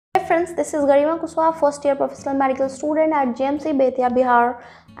friends, this is Garima Kuswa, first year professional medical student at GMC Betia, Bihar,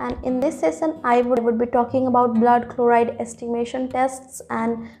 and in this session I would be talking about blood chloride estimation tests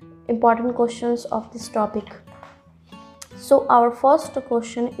and important questions of this topic. So our first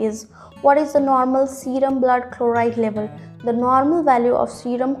question is, what is the normal serum blood chloride level? The normal value of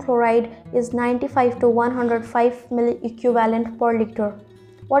serum chloride is 95 to 105 milliequivalent per liter.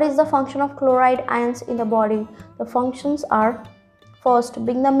 What is the function of chloride ions in the body? The functions are: first,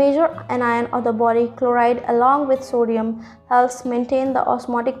 being the major anion of the body, chloride along with sodium helps maintain the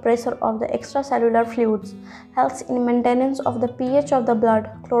osmotic pressure of the extracellular fluids, helps in maintenance of the pH of the blood.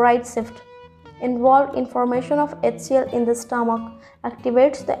 Chloride shift involved in formation of HCl in the stomach,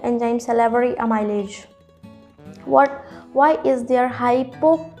 activates the enzyme salivary amylase. Why is there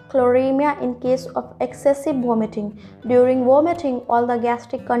hypochloremia in case of excessive vomiting? During vomiting, all the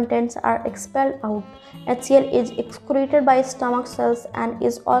gastric contents are expelled out. HCl is excreted by stomach cells and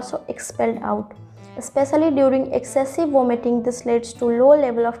is also expelled out. Especially during excessive vomiting, this leads to low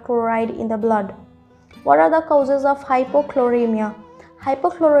level of chloride in the blood. What are the causes of hypochloremia?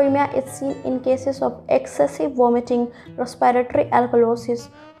 Hypochloremia is seen in cases of excessive vomiting, respiratory alkalosis,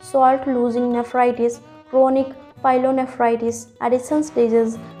 salt-losing nephritis, chronic pyelonephritis, Addison's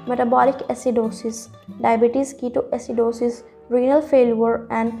disease, metabolic acidosis, diabetes ketoacidosis, renal failure,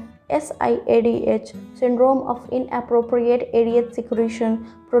 and SIADH, syndrome of inappropriate ADH secretion,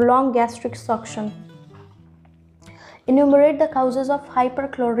 prolonged gastric suction. Enumerate the causes of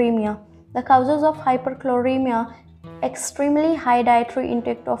hyperchloremia. The causes of hyperchloremia: extremely high dietary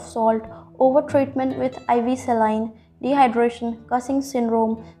intake of salt, overtreatment with IV saline, dehydration, Cushing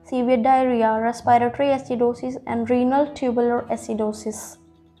syndrome, severe diarrhea, respiratory acidosis, and renal tubular acidosis.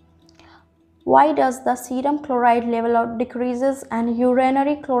 Why does the serum chloride level decreases and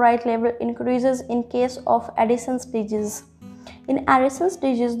urinary chloride level increases in case of Addison's disease? In Addison's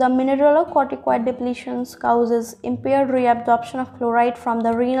disease, the mineralocorticoid depletion causes impaired reabsorption of chloride from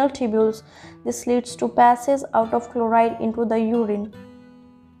the renal tubules. This leads to passage out of chloride into the urine.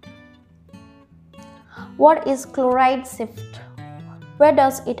 What is chloride shift? Where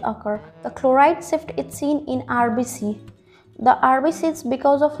does it occur? The chloride shift is seen in RBC. The RBCs,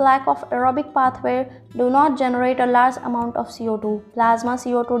 because of lack of aerobic pathway, do not generate a large amount of CO2. Plasma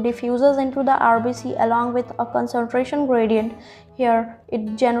CO2 diffuses into the RBC along with a concentration gradient. Here,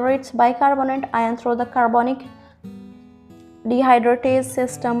 it generates bicarbonate ion through the carbonic dehydratase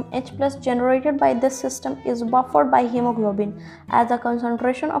system. H+ generated by this system is buffered by hemoglobin. As the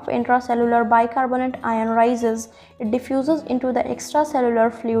concentration of intracellular bicarbonate ion rises, it diffuses into the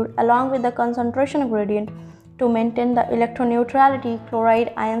extracellular fluid along with the concentration gradient. To maintain the electroneutrality,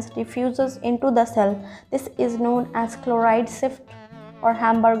 chloride ions diffuses into the cell. This is known as chloride shift or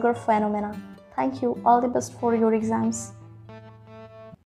Hamburger phenomena. Thank you. All the best for your exams.